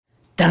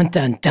Dun,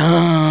 dun,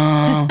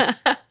 dun.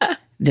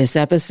 This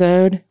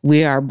episode,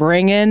 we are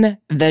bringing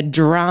the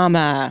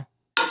drama.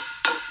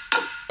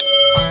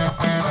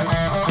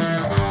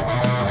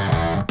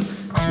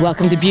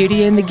 Welcome to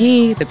Beauty and the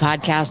Gi, the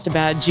podcast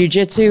about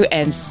jujitsu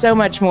and so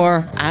much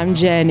more. I'm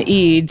Jen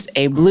Eads,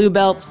 a blue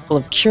belt full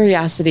of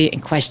curiosity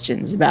and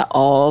questions about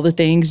all the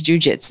things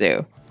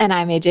jujitsu. And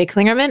I'm AJ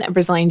Klingerman, a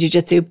Brazilian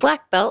jiu-jitsu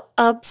black belt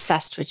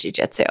obsessed with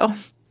jiu-jitsu.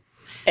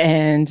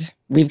 And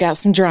we've got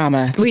some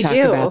drama to talk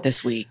about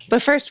this week.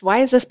 But first,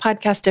 why is this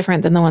podcast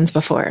different than the ones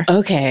before?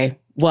 Okay.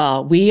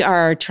 Well, we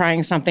are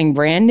trying something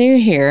brand new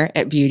here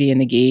at Beauty and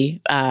the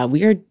Gi.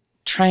 We are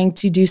trying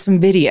to do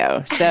some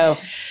video. So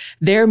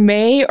there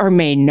may or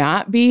may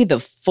not be the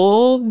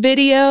full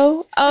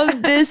video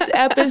of this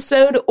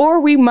episode, or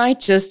we might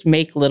just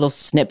make little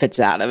snippets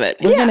out of it.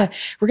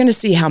 We're gonna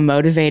see how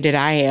motivated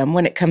I am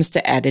when it comes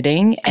to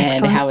editing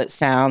and how it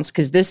sounds,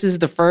 because this is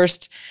the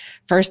first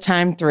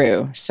time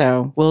through.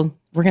 So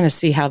we're gonna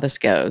see how this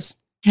goes.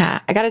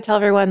 Yeah, I got to tell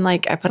everyone, I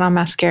put on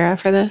mascara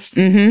for this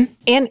and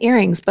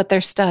earrings, but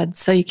they're studs,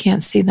 so you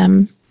can't see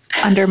them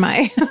under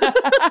my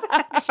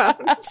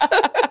headphones.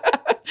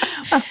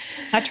 Well,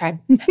 I tried.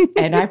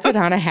 And I put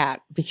on a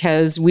hat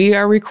because we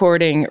are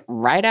recording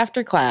right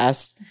after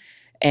class,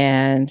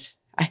 and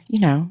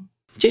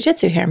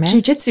Jiu-jitsu hair, man.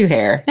 Jiu-jitsu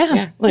hair.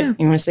 Yeah. Look,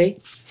 you want to see?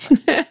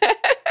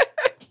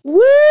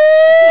 Woo!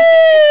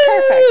 It's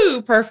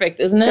perfect. Perfect,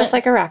 isn't it? Just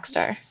like a rock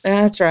star.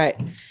 That's right.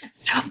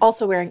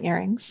 Also wearing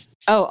earrings.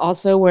 Oh,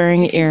 also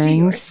wearing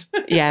earrings.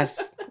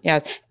 Yes.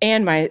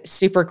 And my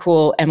super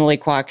cool Emily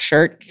Kwok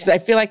shirt. Because I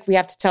feel like we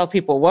have to tell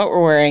people what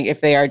we're wearing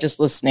if they are just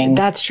listening.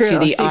 That's true. To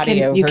the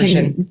audio you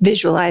version. Can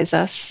visualize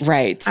us.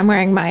 Right. I'm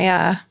wearing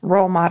my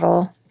role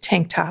model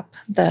tank top,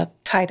 the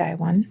tie-dye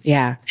one.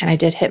 Yeah. And I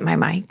did hit my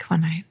mic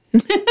when I...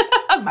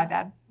 My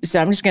bad.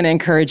 So I'm just going to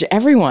encourage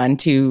everyone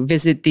to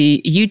visit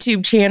the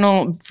YouTube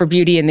channel for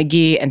Beauty and the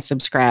Gi and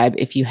subscribe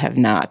if you have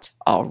not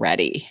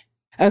already.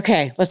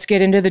 Okay, let's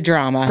get into the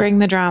drama. Bring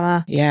the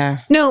drama. Yeah.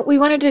 No, we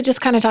wanted to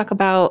just kind of talk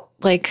about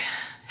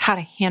how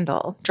to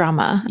handle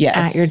drama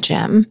at your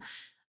gym.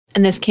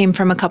 And this came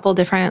from a couple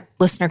different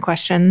listener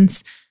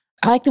questions.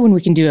 I like the when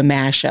we can do a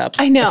mashup.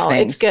 I know,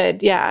 it's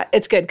good. Yeah,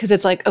 it's good because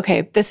it's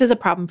okay, this is a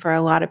problem for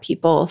a lot of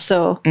people.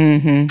 So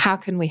how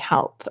can we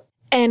help?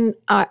 And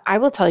I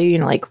will tell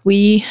you,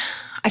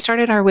 I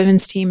started our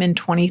women's team in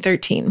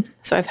 2013.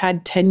 So I've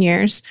had 10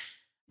 years.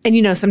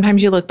 And,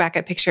 sometimes you look back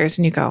at pictures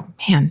and you go,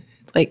 man,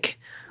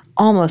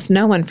 almost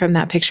no one from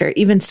that picture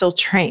even still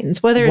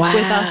trains, whether it's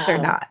with us or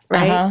not,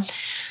 right? Uh-huh.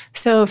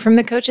 So from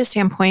the coach's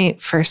standpoint,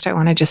 first, I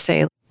want to just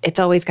say it's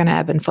always going to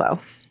ebb and flow.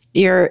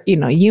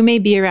 You may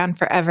be around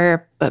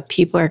forever, but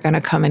people are going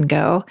to come and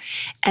go.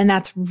 And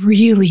that's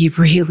really,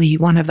 really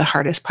one of the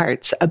hardest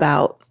parts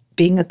about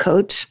being a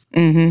coach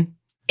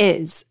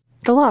is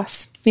the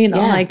loss.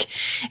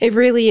 It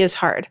really is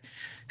hard.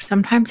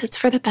 Sometimes it's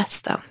for the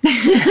best, though.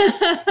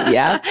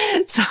 Yeah.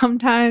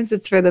 Sometimes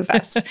it's for the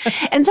best.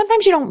 And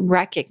sometimes you don't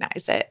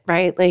recognize it,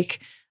 right?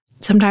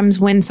 Sometimes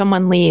when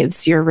someone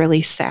leaves, you're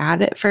really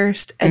sad at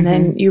first. And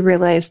then you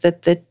realize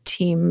that the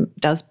team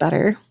does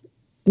better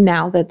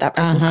now that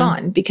person's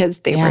gone because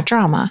they were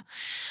drama.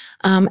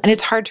 And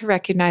it's hard to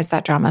recognize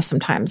that drama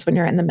sometimes when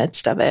you're in the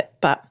midst of it.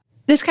 But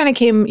this kind of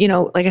came,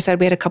 like I said,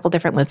 we had a couple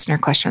different listener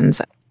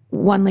questions.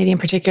 One lady in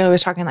particular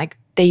was talking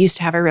they used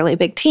to have a really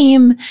big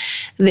team.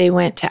 They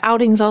went to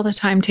outings all the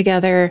time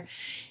together.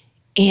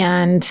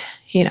 And,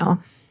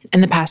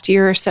 in the past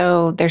year or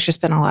so, there's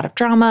just been a lot of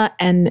drama.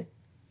 And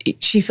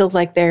she feels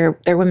like their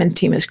women's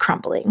team is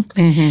crumbling.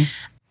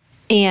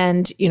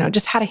 And,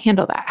 just how to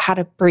handle that, how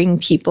to bring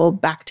people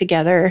back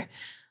together.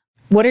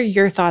 What are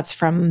your thoughts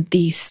from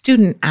the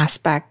student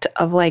aspect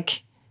of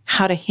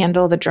how to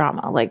handle the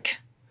drama?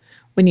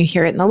 When you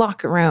hear it in the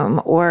locker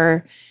room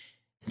or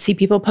see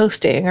people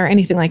posting or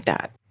anything like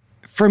that?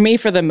 For me,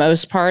 for the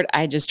most part,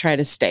 I just try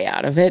to stay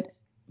out of it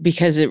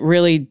because it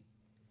really,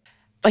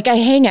 I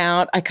hang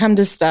out, I come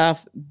to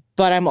stuff,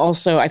 but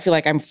I feel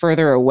like I'm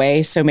further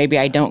away. So maybe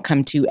I don't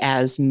come to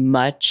as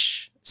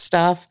much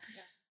stuff.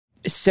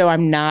 So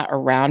I'm not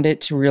around it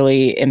to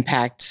really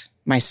impact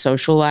my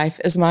social life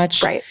as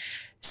much. Right.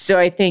 So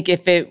I think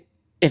if it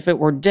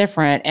were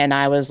different and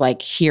I was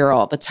here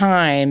all the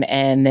time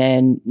and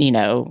then,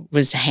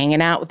 was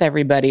hanging out with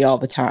everybody all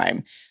the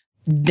time,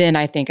 then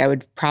I think I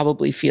would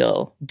probably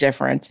feel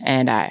different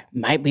and I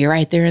might be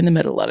right there in the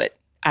middle of it.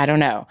 I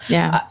don't know.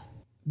 Yeah.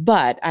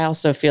 But I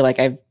also feel like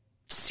I've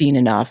seen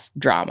enough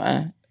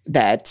drama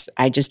that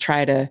I just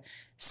try to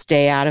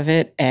stay out of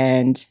it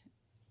and,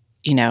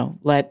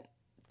 let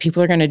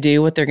people are going to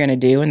do what they're going to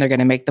do and they're going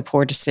to make the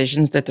poor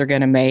decisions that they're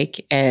going to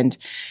make. And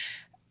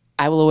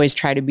I will always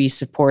try to be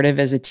supportive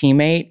as a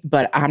teammate,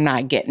 but I'm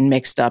not getting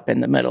mixed up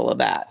in the middle of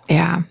that.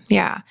 Yeah.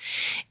 Yeah.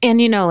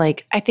 And,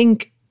 I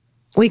think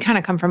we kind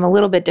of come from a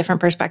little bit different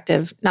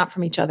perspective, not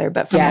from each other,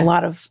 but from a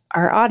lot of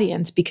our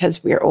audience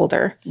because we're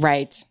older.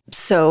 Right.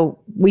 So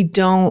we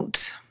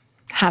don't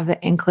have the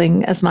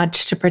inkling as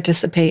much to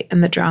participate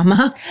in the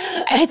drama.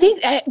 I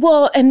think,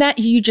 and that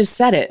you just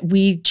said it.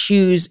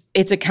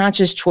 It's a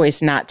conscious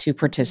choice not to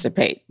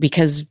participate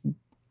because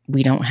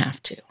we don't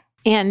have to.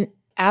 And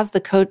as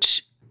the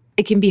coach,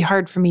 it can be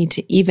hard for me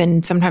to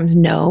even sometimes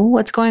know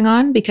what's going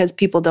on because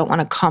people don't want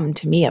to come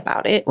to me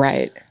about it.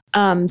 Right.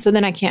 So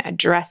then I can't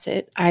address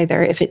it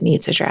either if it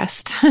needs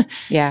addressed.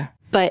 Yeah.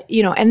 But,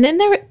 and then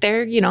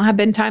there have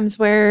been times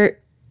where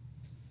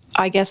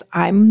I guess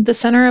I'm the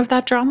center of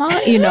that drama,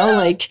 it's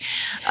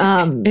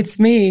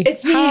me.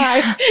 It's me.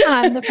 Hi.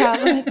 I'm the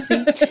problem. It's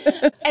me.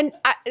 And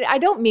I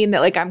don't mean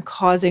that I'm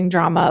causing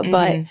drama,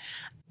 but,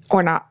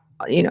 or not,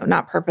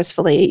 not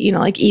purposefully,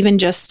 even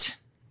just,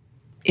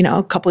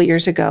 a couple of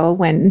years ago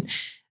when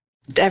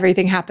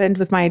everything happened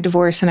with my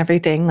divorce and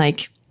everything,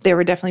 there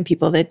were definitely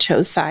people that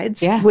chose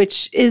sides,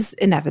 which is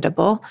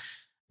inevitable.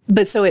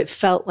 But so it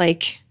felt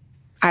like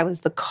I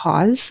was the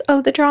cause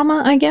of the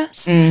drama, I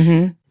guess.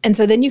 Mm-hmm. And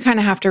so then you kind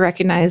of have to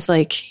recognize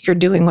you're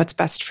doing what's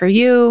best for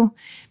you.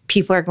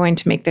 People are going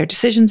to make their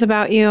decisions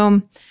about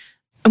you.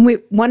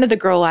 And one of the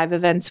Girl Live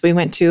events we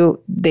went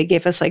to, they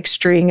gave us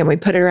string and we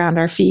put it around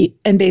our feet.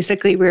 And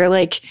basically we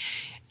were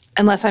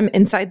unless I'm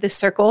inside this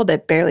circle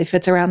that barely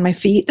fits around my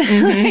feet,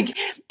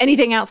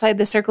 anything outside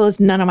the circle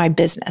is none of my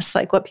business.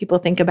 What people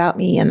think about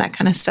me and that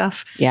kind of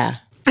stuff. Yeah.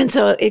 And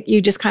so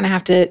you just kind of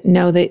have to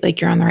know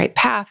that you're on the right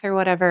path or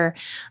whatever.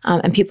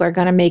 And people are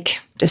going to make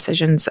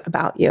decisions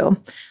about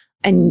you.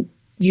 And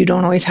you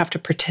don't always have to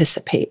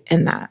participate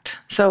in that.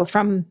 So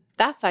from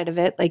that side of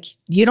it,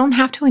 you don't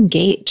have to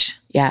engage.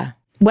 Yeah.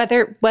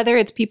 Whether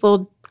it's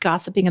people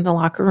gossiping in the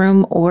locker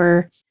room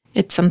or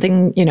it's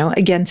something,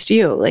 against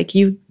you,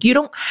 you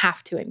don't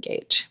have to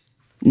engage.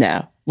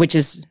 No, which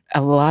is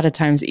a lot of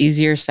times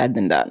easier said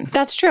than done.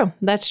 That's true.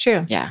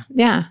 Yeah.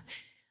 Yeah.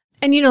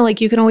 And,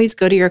 you can always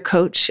go to your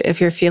coach if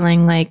you're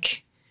feeling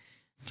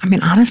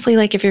honestly,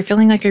 if you're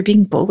feeling like you're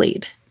being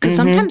bullied, because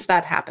sometimes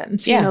that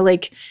happens,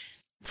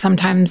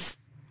 sometimes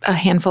a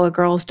handful of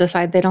girls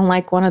decide they don't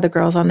like one of the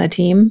girls on the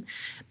team,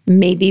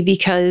 maybe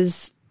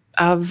because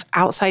of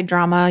outside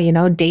drama,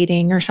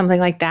 dating or something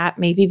like that,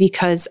 maybe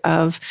because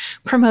of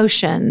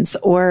promotions,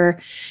 or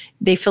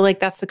they feel like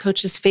that's the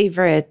coach's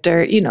favorite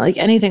or,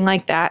 anything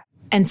like that.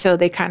 And so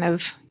they kind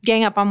of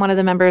gang up on one of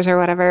the members or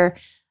whatever.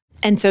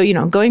 And so,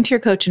 going to your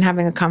coach and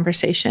having a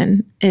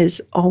conversation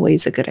is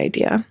always a good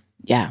idea.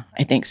 Yeah,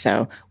 I think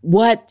so.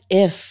 What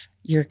if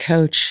your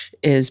coach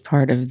is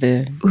part of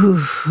the,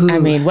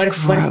 what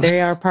if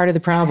they are part of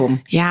the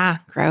problem? Yeah,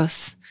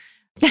 gross.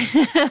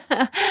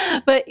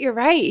 But you're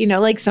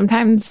right.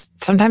 Sometimes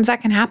that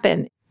can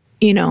happen,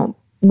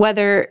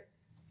 whether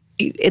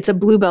it's a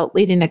blue belt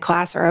leading the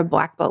class or a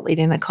black belt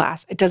leading the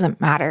class, it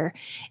doesn't matter.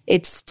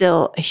 It's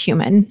still a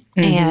human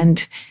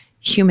and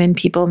human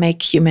people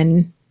make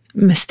human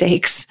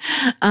mistakes.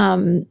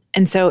 And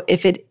so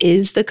if it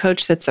is the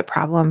coach that's the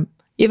problem,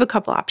 you have a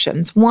couple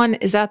options. One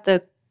is that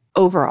the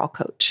overall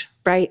coach,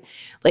 right?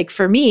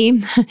 For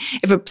me,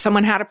 if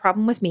someone had a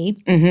problem with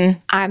me,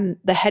 I'm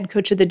the head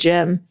coach of the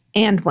gym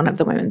and one of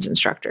the women's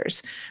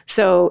instructors.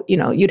 So,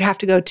 you'd have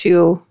to go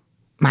to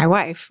my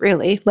wife,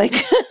 really,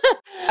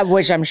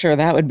 which I'm sure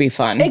that would be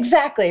fun.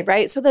 Exactly,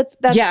 right? So that's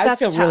I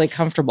feel tough. really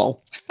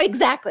comfortable.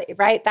 Exactly,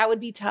 right? That would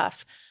be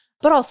tough.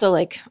 But also,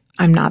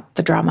 I'm not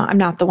the drama. I'm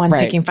not the one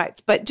picking fights.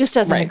 But just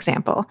as an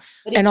example.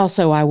 And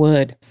also, I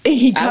would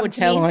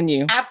tell on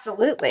you.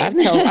 Absolutely.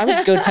 I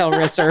would go tell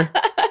Risser.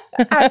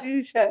 As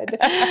you should.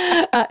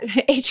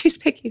 HG's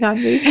picking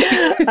on me.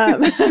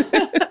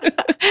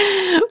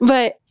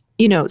 But,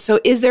 so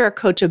is there a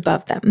coach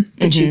above them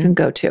that you can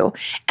go to?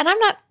 And I'm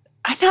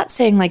not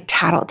saying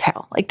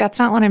tattletale. That's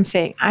not what I'm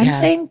saying. I'm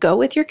saying go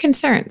with your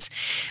concerns,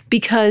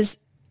 because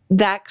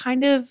that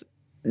kind of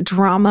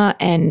drama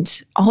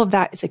and all of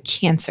that is a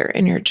cancer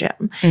in your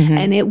gym,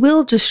 and it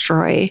will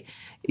destroy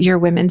your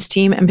women's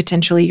team and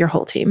potentially your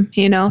whole team,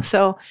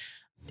 So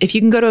if you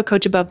can go to a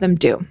coach above them,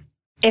 do.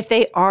 If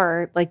they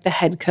are the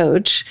head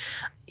coach,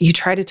 you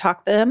try to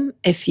talk to them.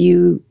 If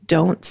you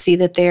don't see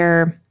that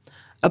they're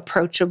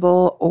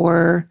approachable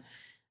or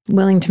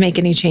willing to make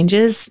any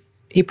changes,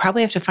 you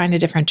probably have to find a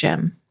different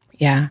gym.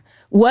 Yeah.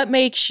 What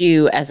makes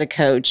you as a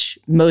coach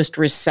most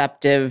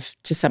receptive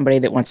to somebody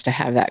that wants to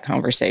have that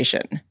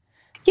conversation?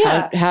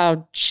 Yeah.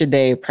 How should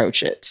they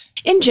approach it?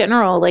 In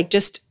general,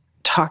 just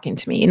talking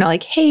to me,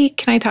 hey,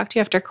 can I talk to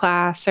you after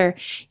class? Or,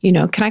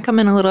 can I come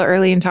in a little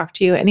early and talk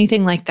to you?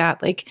 Anything like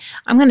that.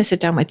 I'm going to sit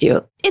down with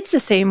you. It's the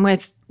same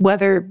with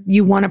whether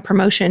you want a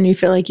promotion you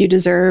feel like you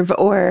deserve,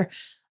 or,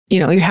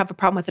 you have a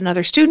problem with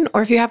another student,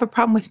 or if you have a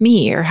problem with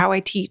me or how I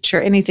teach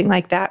or anything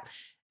like that.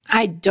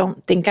 I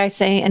don't think I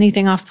say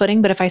anything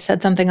off-putting, but if I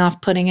said something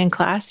off-putting in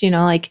class,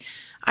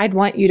 I'd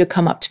want you to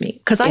come up to me,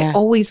 because I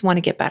always want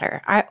to get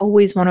better. I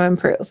always want to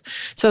improve.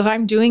 So if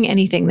I'm doing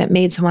anything that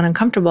made someone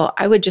uncomfortable,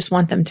 I would just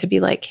want them to be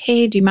like,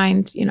 hey, do you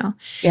mind,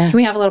 can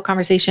we have a little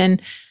conversation?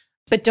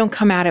 But don't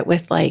come at it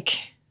with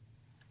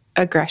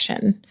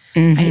aggression.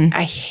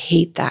 I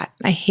hate that.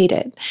 I hate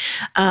it.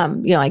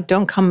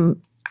 Don't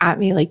come at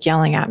me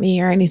yelling at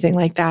me or anything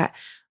like that.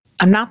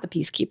 I'm not the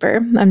peacekeeper.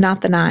 I'm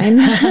not the 9,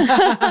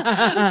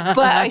 but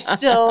I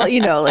still,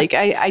 like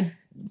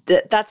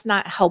that's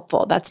not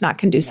helpful. That's not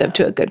conducive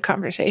to a good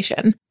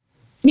conversation,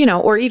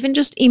 or even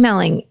just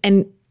emailing.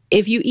 And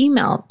if you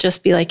email,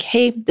 just be like,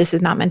 hey, this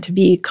is not meant to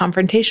be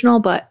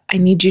confrontational, but I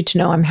need you to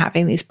know I'm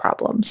having these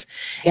problems.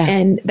 Yeah.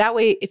 And that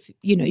way, if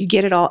you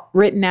get it all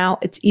written out,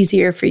 it's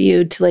easier for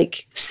you to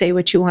like say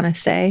what you want to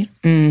say.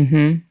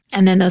 Mm-hmm.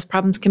 And then those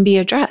problems can be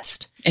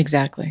addressed.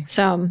 Exactly.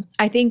 So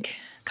I think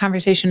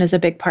conversation is a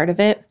big part of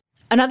it.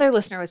 Another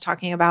listener was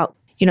talking about,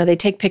 they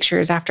take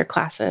pictures after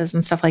classes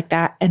and stuff like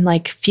that, and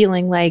like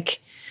feeling like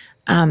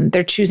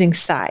they're choosing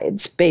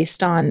sides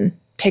based on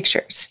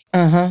pictures.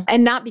 Uh-huh.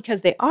 And not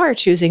because they are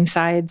choosing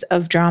sides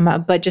of drama,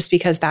 but just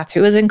because that's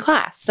who is in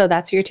class. So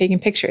that's who you're taking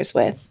pictures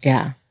with.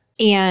 Yeah.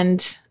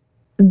 And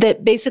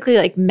that basically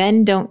like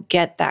men don't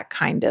get that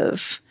kind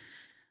of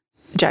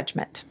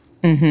judgment.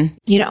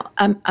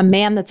 Mm-hmm. A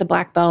man that's a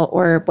black belt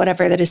or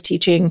whatever that is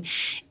teaching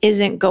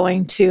isn't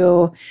going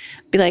to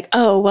be like,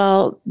 oh,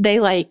 well,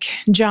 they like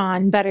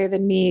John better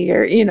than me,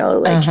 or,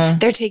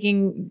 they're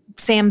taking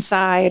Sam's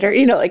side, or,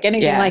 like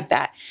anything like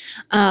that.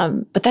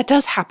 But that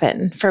does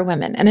happen for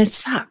women, and it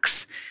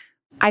sucks.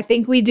 I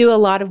think we do a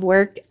lot of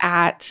work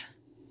at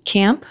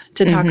camp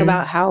to talk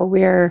about how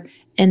we're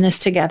in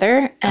this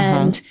together,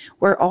 and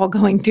we're all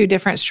going through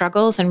different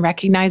struggles and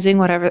recognizing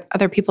whatever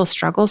other people's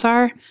struggles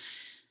are.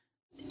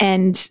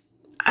 And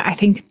I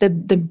think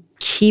the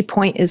key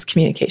point is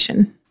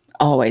communication.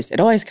 Always.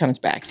 It always comes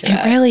back to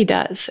that. It really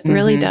does. It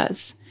really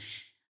does.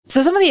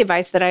 So some of the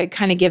advice that I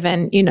kind of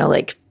given,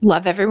 like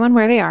love everyone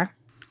where they are.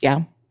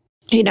 Yeah.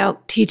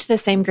 Teach the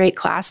same great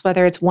class,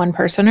 whether it's one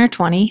person or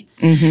 20,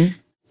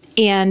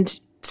 and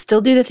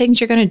still do the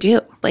things you're going to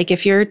do. Like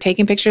if you're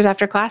taking pictures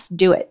after class,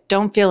 do it.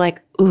 Don't feel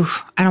like, ooh,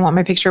 I don't want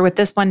my picture with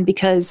this one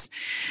because,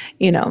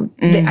 I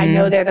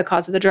know they're the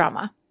cause of the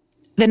drama.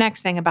 The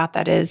next thing about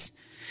that is,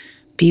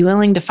 be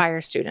willing to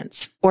fire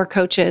students or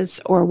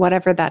coaches or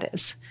whatever that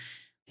is.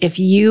 If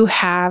you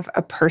have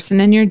a person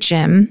in your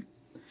gym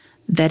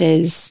that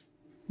is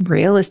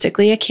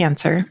realistically a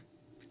cancer,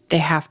 they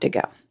have to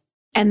go.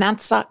 And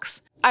that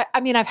sucks. I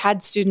mean, I've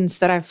had students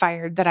that I've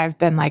fired that I've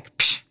been like,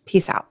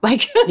 peace out.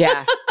 Like,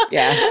 yeah.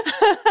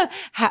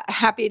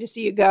 Happy to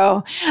see you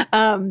go.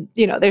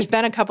 There's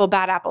been a couple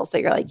bad apples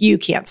that you're like, you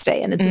can't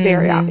stay. And it's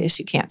very obvious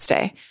you can't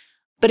stay.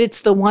 But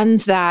it's the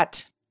ones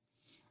that,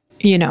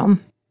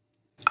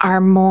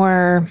 are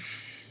more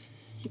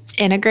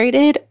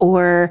integrated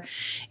or,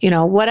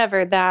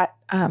 whatever that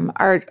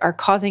are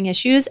causing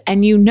issues.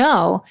 And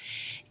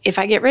if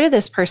I get rid of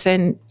this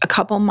person, a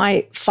couple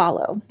might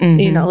follow,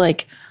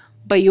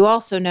 but you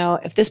also know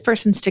if this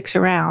person sticks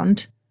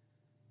around,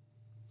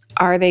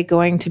 are they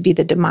going to be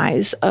the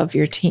demise of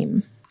your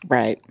team?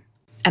 Right.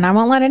 And I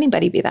won't let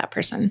anybody be that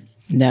person.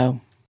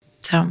 No.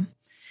 So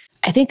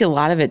I think a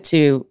lot of it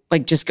too,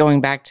 like just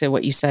going back to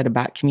what you said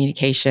about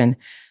communication,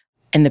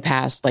 in the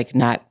past, like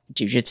not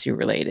jujitsu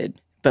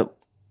related, but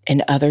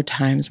in other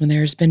times when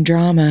there's been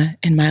drama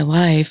in my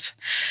life,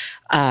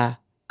 I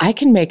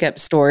can make up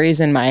stories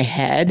in my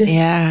head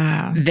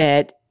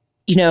that,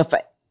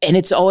 and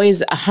it's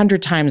always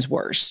 100 times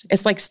worse.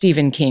 It's like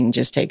Stephen King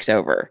just takes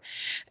over.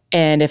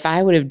 And if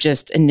I would have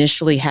just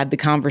initially had the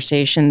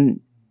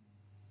conversation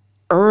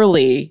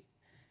early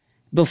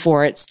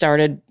before it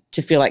started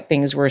to feel like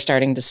things were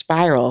starting to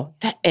spiral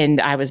and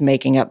I was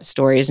making up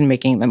stories and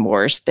making them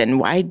worse, then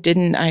why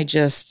didn't I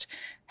just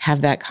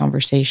have that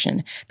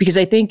conversation? Because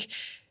I think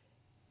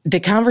the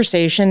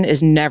conversation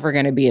is never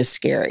going to be as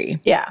scary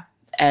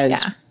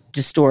as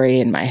the story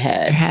in my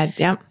head.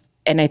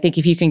 And I think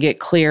if you can get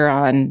clear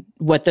on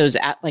what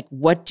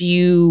what do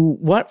you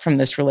want from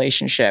this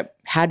relationship?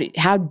 How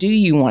do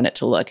you want it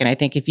to look? And I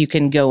think if you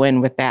can go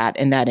in with that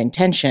and that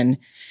intention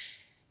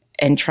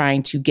and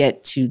trying to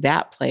get to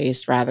that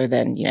place rather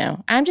than,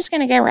 I'm just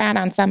going to go around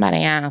on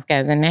somebody else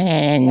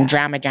and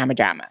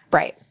drama.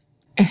 Right.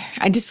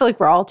 I just feel like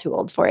we're all too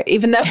old for it,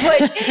 even though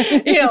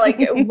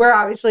we're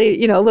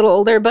obviously, a little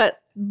older, but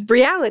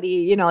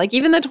reality,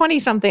 even the 20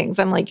 somethings,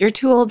 I'm like, you're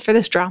too old for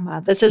this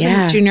drama. This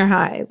isn't junior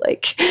high.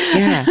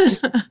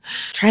 Just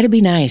try to be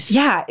nice.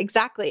 Yeah,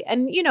 exactly.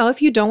 And,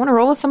 if you don't want to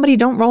roll with somebody,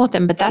 don't roll with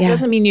them, but that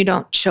doesn't mean you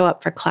don't show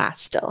up for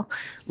class still.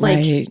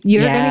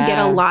 You're going to get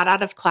a lot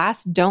out of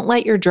class. Don't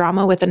let your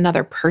drama with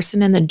another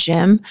person in the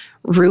gym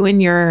ruin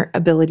your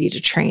ability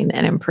to train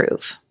and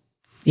improve.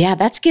 Yeah,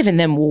 that's given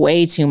them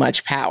way too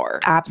much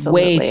power.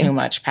 Absolutely. Way too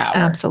much power.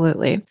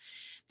 Absolutely.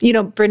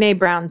 Brene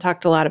Brown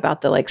talked a lot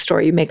about the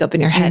story you make up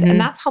in your head. And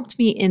that's helped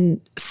me in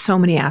so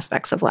many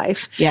aspects of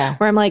life. Yeah.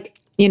 Where I'm like,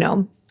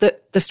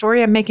 the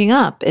story I'm making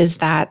up is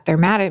that they're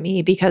mad at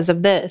me because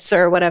of this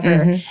or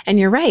whatever. And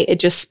you're right. It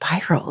just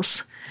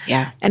spirals.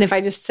 Yeah. And if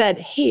I just said,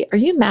 hey, are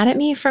you mad at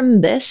me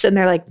from this? And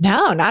they're like,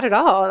 no, not at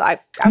all. I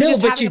was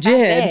just having a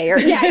bad day. Or,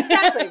 yeah,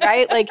 exactly.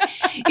 Right.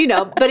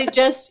 But it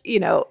just,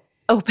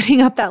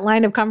 opening up that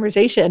line of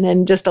conversation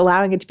and just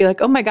allowing it to be like,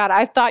 oh my God,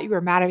 I thought you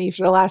were mad at me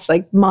for the last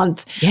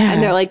month. Yeah.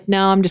 And they're like,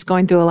 no, I'm just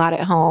going through a lot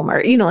at home or,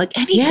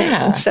 anything.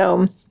 Yeah.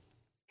 So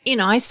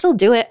I still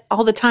do it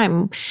all the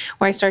time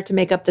where I start to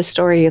make up this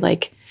story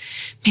like,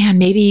 man,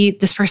 maybe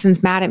this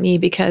person's mad at me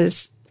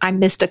because I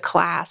missed a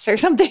class or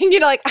something,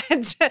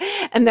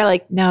 and they're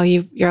like, no,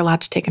 you're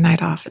allowed to take a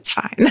night off. It's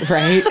fine.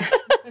 Right.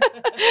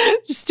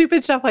 Just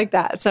stupid stuff like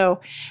that.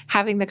 So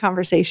having the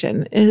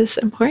conversation is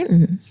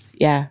important.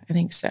 Yeah, I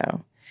think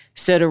so.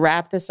 So to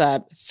wrap this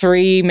up,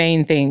 3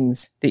 main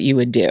things that you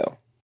would do.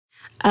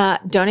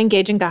 Don't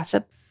engage in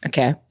gossip.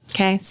 Okay.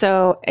 Okay.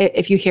 So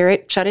if you hear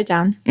it, shut it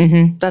down.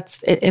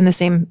 That's in the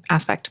same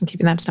aspect. I'm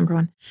keeping that as number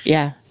 1.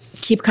 Yeah.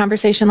 Keep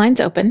conversation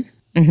lines open.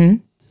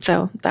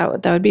 So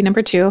that would be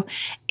number 2.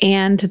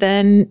 And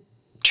then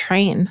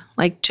train,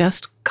 like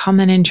just come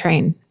in and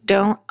train.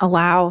 Don't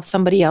allow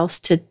somebody else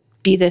to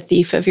be the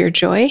thief of your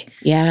joy.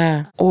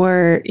 Yeah.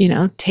 Or,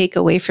 take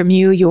away from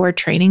you your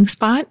training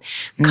spot.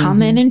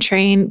 Come in and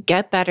train,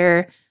 get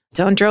better.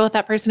 Don't drill with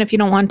that person if you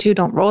don't want to.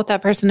 Don't roll with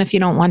that person if you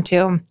don't want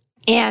to.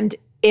 And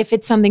if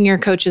it's something your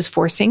coach is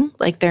forcing,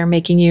 like they're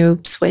making you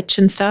switch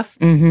and stuff,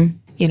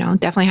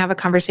 definitely have a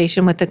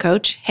conversation with the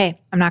coach. Hey,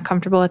 I'm not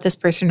comfortable with this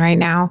person right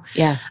now.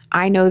 Yeah.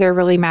 I know they're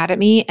really mad at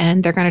me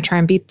and they're going to try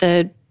and beat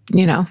the,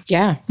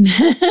 Yeah.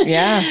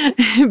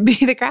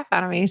 beat the crap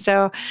out of me.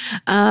 So,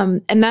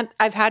 and that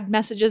I've had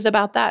messages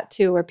about that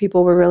too, where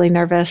people were really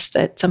nervous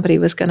that somebody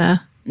was going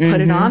to put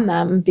it on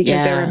them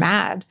because they were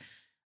mad.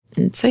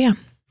 And so, yeah.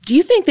 Do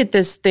you think that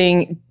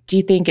do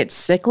you think it's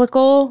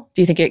cyclical?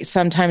 Do you think it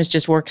sometimes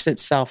just works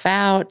itself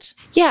out?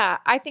 Yeah,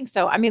 I think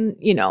so. I mean,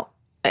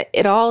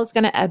 it all is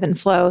going to ebb and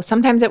flow.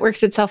 Sometimes it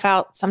works itself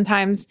out.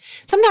 Sometimes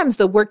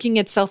the working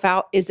itself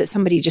out is that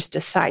somebody just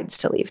decides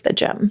to leave the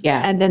gym.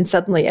 Yeah. And then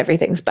suddenly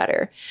everything's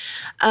better.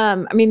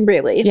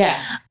 Really.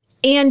 Yeah.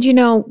 And,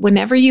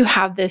 whenever you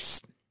have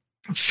this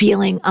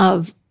feeling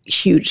of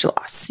huge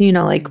loss,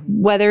 like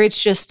whether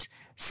it's just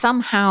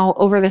somehow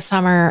over the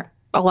summer,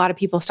 a lot of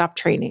people stop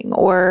training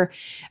or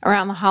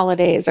around the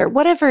holidays or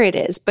whatever it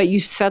is, but you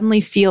suddenly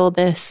feel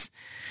this,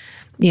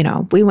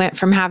 we went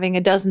from having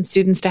a dozen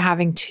students to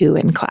having 2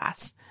 in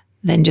class,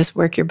 then just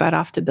work your butt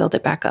off to build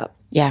it back up.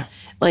 Yeah.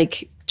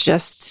 Like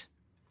just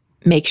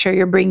make sure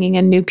you're bringing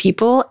in new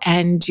people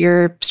and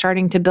you're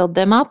starting to build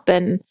them up.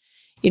 And,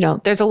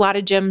 there's a lot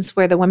of gyms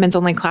where the women's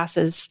only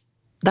classes,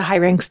 the high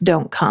ranks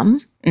don't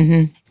come.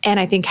 And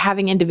I think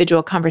having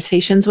individual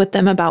conversations with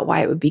them about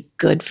why it would be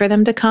good for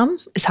them to come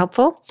is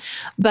helpful.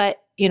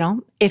 But,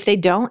 if they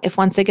don't, if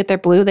once they get their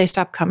blue, they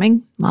stop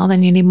coming, well,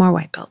 then you need more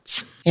white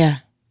belts. Yeah.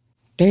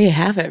 There you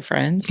have it,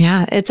 friends.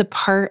 Yeah. It's a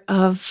part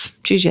of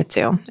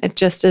jiu-jitsu. It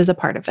just is a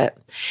part of it.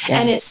 Yeah.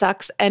 And it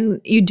sucks.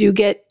 And you do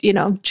get,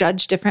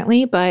 judged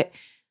differently, but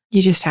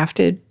you just have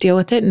to deal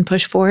with it and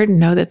push forward and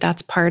know that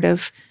that's part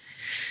of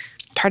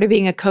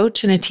being a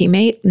coach and a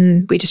teammate.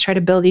 And we just try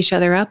to build each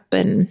other up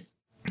and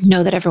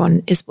know that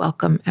everyone is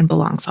welcome and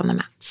belongs on the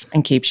mats.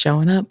 And keep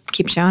showing up.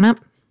 Keep showing up.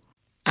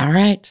 All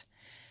right.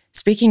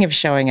 Speaking of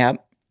showing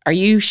up, are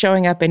you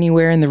showing up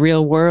anywhere in the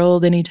real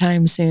world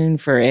anytime soon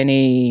for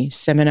any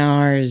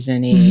seminars,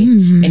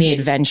 any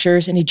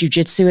adventures, any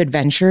jiu-jitsu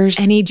adventures?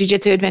 Any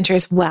jiu-jitsu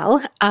adventures?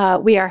 Well,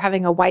 we are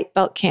having a white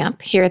belt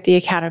camp here at the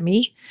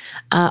Academy,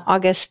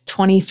 August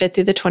 25th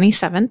through the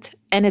 27th.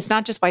 And it's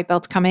not just white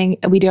belts coming.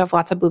 We do have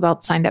lots of blue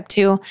belts signed up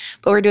too,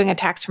 but we're doing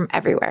attacks from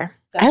everywhere.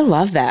 So I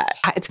love that.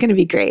 It's going to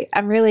be great.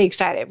 I'm really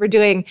excited.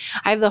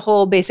 I have the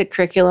whole basic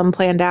curriculum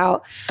planned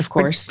out. Of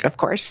course. Of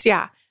course.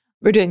 Yeah.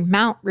 We're doing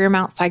mount, rear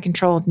mount, side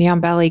control, knee on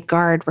belly,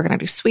 guard. We're going to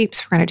do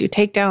sweeps. We're going to do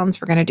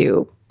takedowns. We're going to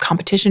do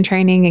competition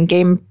training and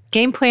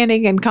game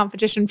planning and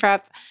competition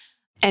prep,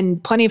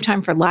 and plenty of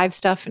time for live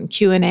stuff and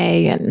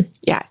Q&A. And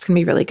yeah, it's going to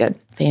be really good.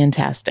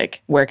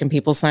 Fantastic. Where can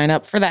people sign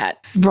up for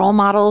that?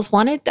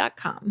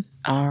 rolemodelswanted.com.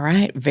 All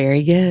right.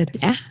 Very good.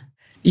 Yeah.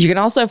 You can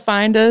also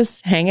find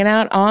us hanging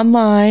out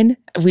online.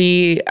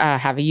 We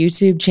have a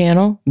YouTube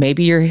channel.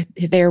 Maybe you're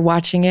there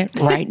watching it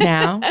right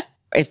now.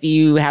 If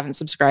you haven't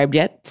subscribed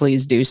yet,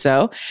 please do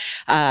so.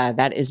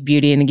 That is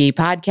Beauty and the Gi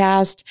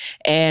Podcast.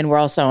 And we're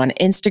also on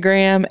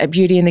Instagram at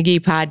Beauty and the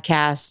Gi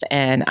Podcast.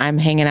 And I'm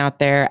hanging out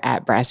there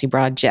at Brassy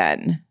Broad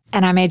Jen.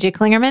 And I'm AJ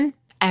Klingerman,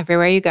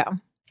 everywhere you go.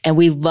 And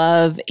we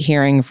love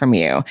hearing from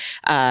you.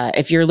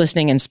 If you're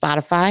listening in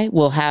Spotify,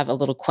 we'll have a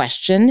little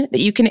question that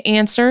you can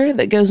answer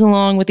that goes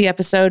along with the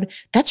episode.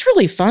 That's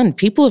really fun.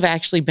 People have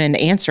actually been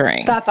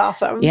answering. That's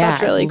awesome. Yeah,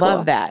 that's really cool.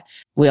 Love that.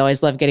 We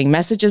always love getting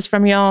messages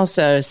from y'all.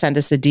 So send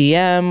us a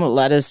DM.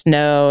 Let us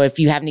know if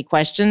you have any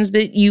questions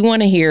that you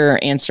want to hear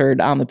answered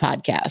on the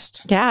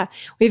podcast. Yeah.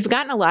 We've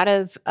gotten a lot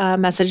of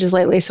messages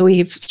lately. So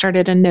we've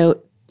started a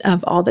note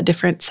of all the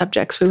different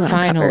subjects we want to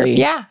cover. Finally.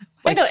 Yeah.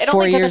 Like I know, it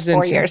only took us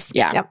 4 years.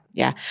 Yeah. Yep.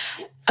 Yeah.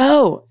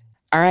 Oh,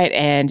 all right.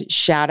 And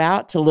shout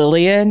out to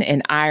Lillian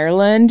in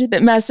Ireland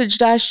that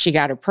messaged us. She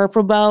got her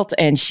purple belt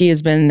and she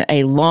has been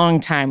a long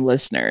time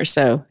listener.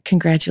 So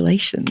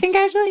congratulations.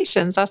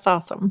 Congratulations. That's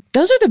awesome.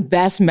 Those are the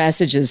best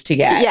messages to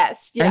get.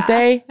 Yes. Yeah. Aren't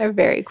they? They're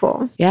very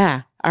cool.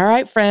 Yeah. All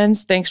right,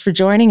 friends. Thanks for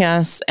joining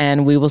us.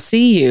 And we will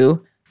see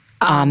you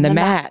on the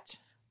mat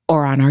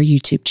or on our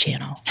YouTube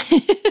channel.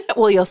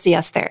 Well, you'll see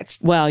us there.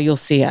 You'll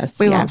see us.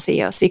 We won't see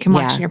you. So you can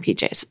watch in your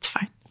PJs. It's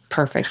fine.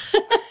 Perfect.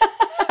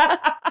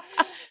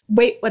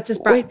 Wait, what's this?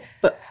 Right.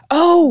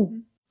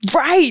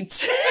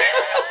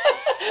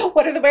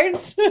 What are the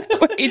words?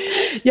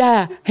 Wait,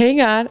 yeah,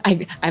 hang on.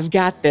 I've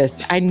got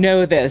this. I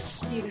know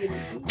this.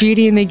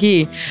 Beauty and the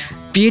Gi.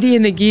 Beauty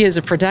and the Gi is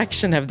a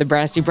production of the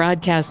Brassy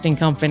Broadcasting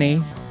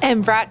Company.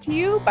 And brought to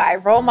you by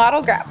Role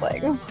Model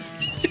Grappling.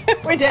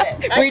 We did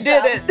it. We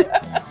did it.